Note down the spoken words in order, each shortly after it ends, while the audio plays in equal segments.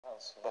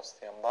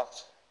Sebastian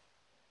Bach's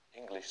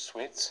English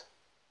suites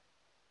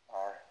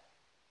are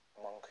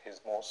among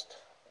his most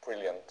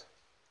brilliant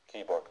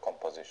keyboard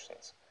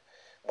compositions.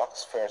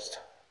 Bach's first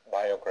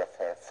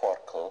biographer,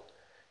 Forkel,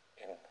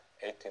 in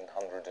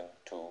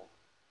 1802,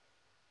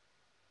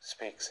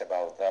 speaks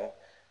about them,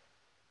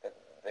 that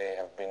they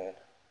have been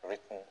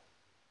written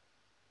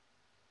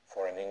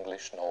for an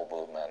English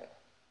nobleman.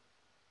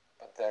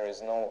 But there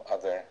is no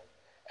other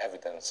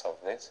evidence of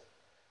this,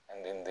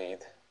 and indeed,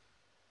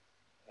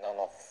 none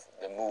of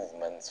the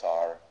movements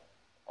are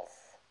of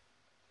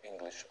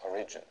English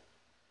origin.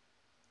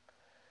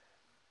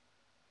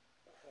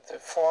 The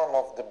form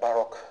of the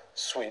Baroque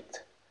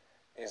suite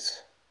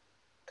is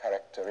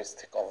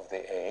characteristic of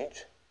the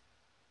age.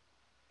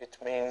 It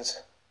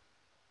means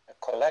a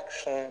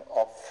collection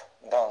of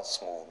dance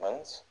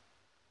movements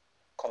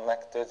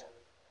connected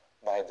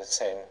by the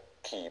same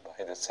key,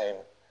 by the same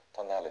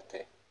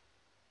tonality.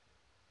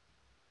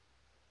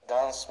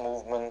 Dance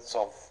movements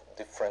of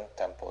different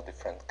tempo,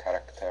 different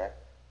character,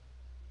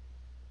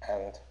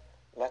 and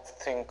let's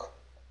think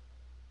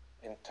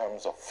in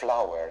terms of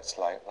flowers,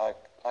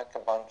 like a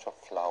bunch of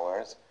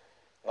flowers,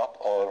 not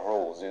all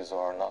roses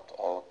or not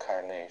all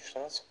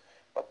carnations,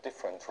 but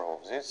different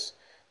roses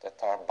that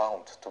are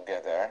bound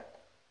together,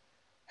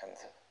 and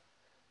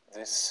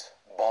this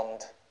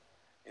bond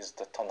is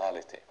the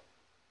tonality.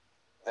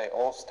 They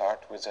all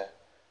start with a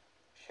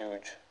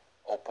huge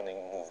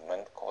opening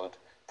movement called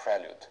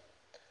prelude.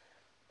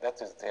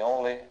 That is the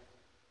only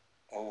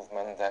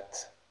movement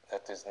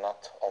that is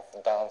not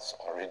of dance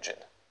origin.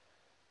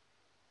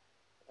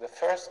 The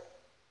first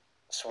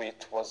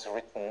suite was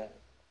written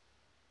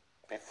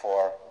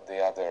before the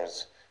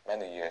others,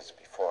 many years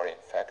before, in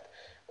fact,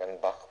 when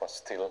Bach was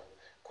still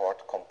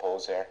court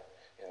composer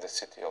in the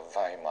city of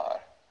Weimar.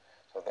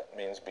 So that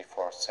means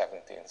before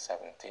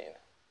 1717.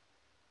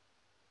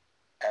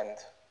 And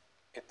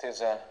it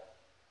is a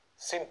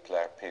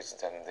simpler piece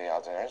than the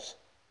others.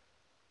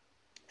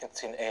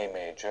 It's in A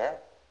major,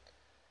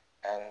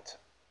 and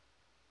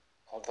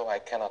although I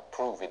cannot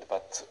prove it,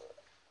 but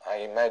I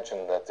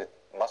imagine that it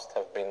must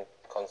have been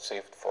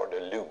conceived for the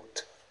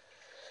lute,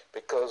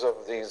 because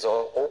of these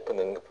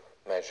opening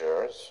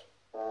measures.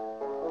 I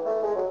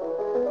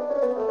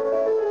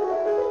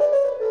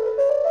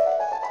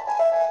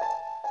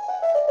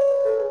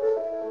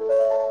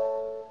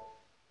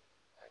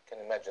can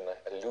imagine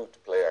a lute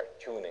player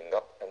tuning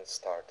up and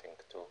starting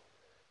to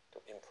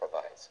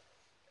improvise.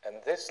 And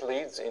this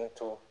leads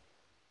into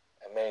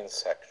a main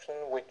section,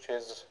 which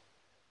is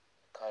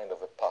kind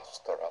of a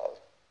pastoral.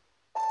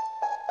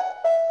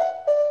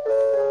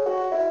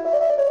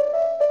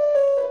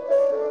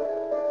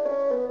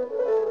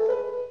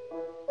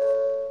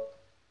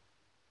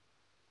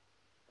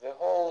 The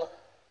whole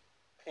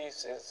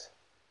piece is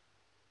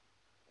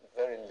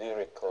very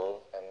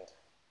lyrical and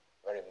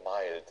very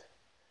mild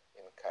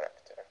in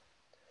character.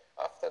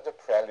 After the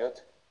prelude,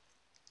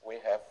 we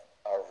have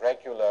our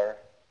regular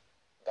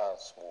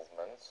dance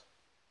movements.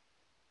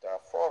 There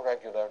are 4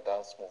 regular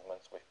dance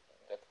movements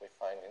that we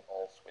find in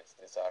all suites.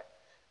 These are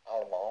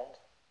Allemande,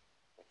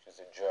 which is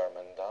a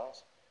German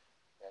dance,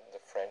 then the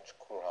French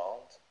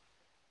courante,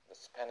 the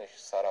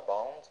Spanish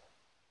sarabande,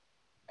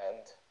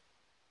 and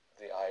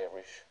the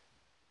Irish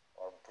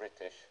or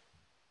British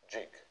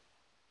jig.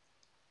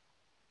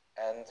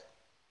 And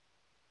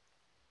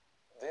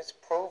this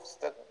proves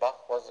that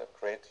Bach was a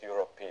great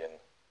European.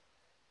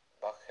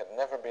 Bach had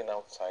never been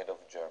outside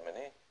of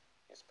Germany.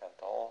 He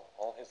spent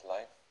all his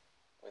life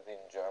within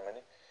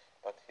Germany,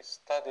 but he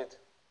studied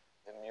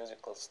the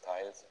musical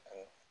styles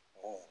and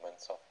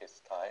movements of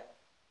his time.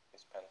 He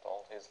spent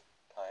all his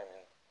time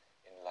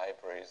in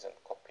libraries and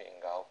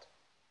copying out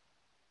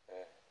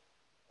the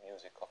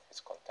music of his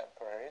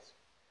contemporaries.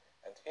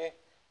 And he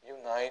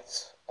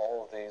unites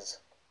all these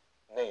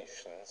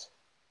nations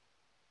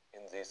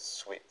in these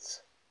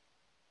suites.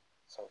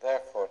 So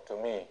therefore, to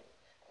me,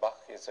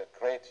 Bach is a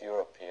great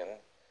European,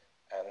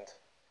 and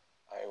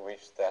I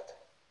wish that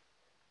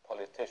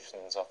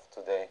politicians of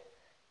today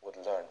would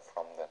learn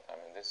from that. I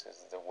mean, this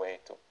is the way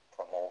to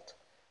promote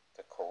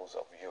the cause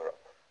of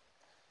Europe.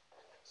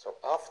 So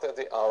after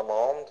the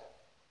Allemande,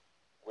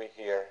 we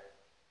hear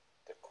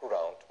the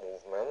courante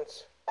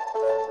movements.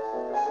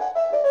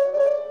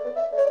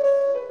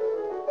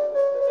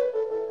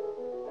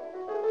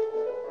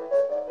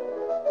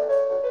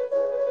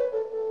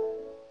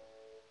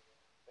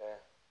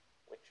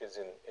 Which is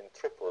in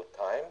triple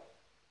time,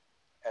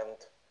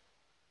 and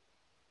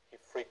he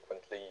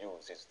frequently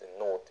uses the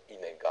note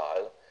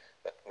inégal.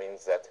 That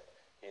means that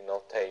he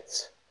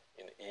notates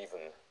in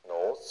even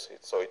notes.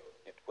 So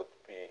it would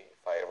be,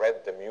 if I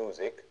read the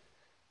music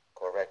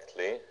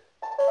correctly,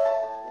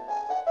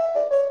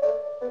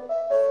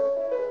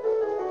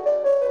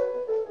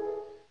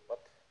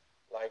 but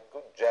like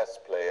good jazz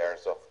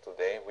players of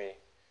today, we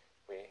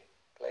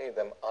play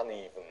them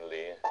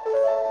unevenly.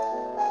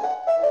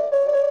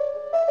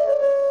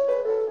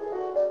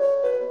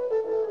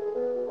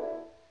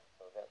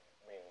 So that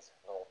means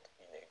note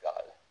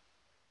inégal.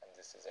 And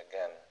this is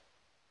again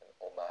an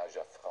homage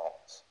à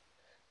France.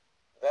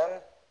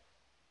 Then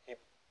he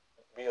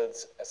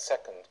yields a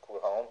second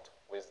courant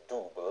with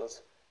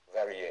doubles,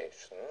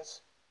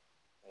 variations,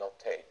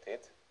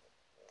 notated,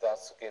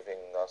 thus giving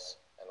us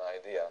an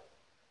idea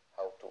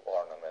how to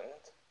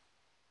ornament.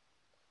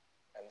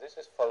 And this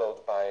is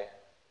followed by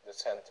the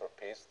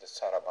centerpiece, the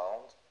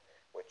sarabande,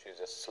 which is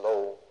a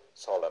slow,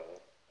 solemn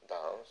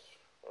dance.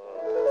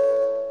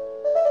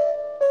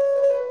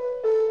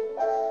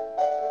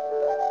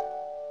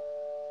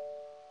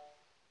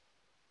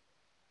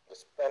 The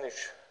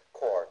Spanish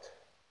court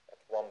at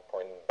one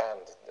point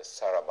banned the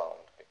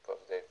sarabande because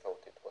they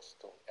thought it was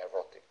too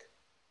erotic.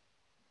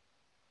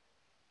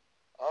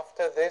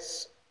 After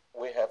this,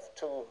 we have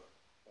two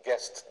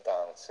guest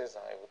dances,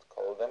 I would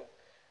call them.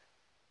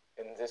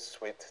 In this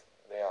suite,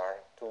 there are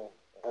two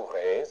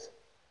bourrées,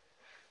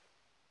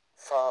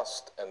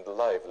 fast and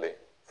lively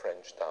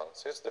French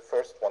dances. The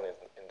first one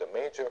in the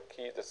major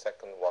key, the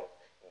second one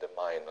in the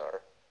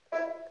minor.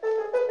 And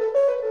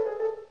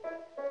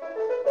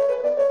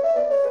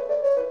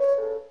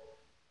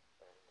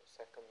the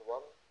second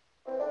one.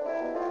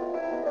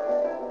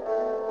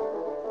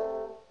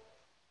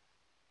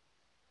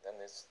 Then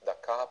it's da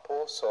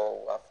capo,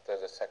 so after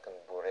the second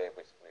bourrée,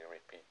 we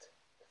repeat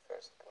the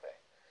first bourrée.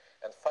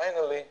 And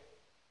finally,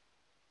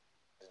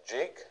 the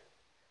jig,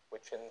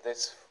 which in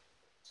this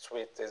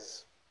suite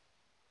is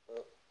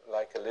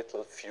like a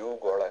little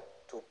fugue or a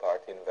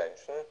two-part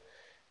invention.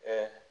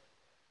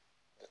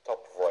 The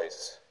top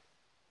voice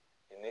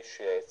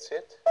initiates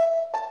it,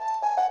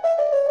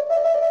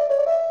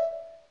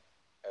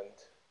 and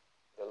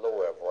the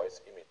lower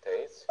voice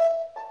imitates.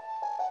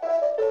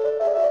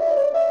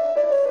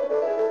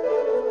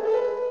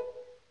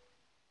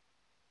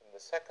 In the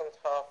second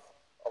half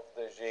of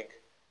the jig,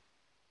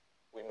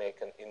 we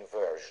make an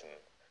inversion.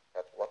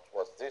 That what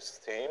was this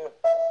theme,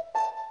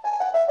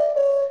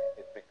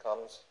 it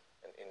becomes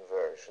an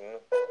inversion.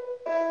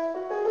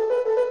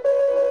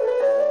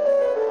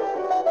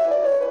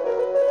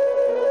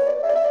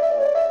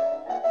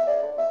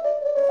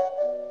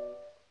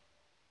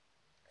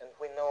 And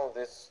we know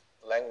this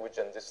language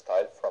and this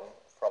style from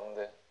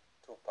the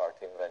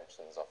two-part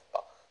inventions of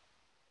Bach.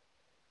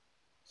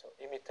 So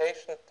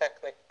imitation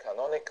technique,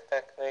 canonic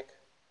technique,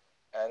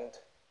 and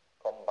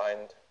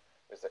combined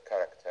with the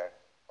character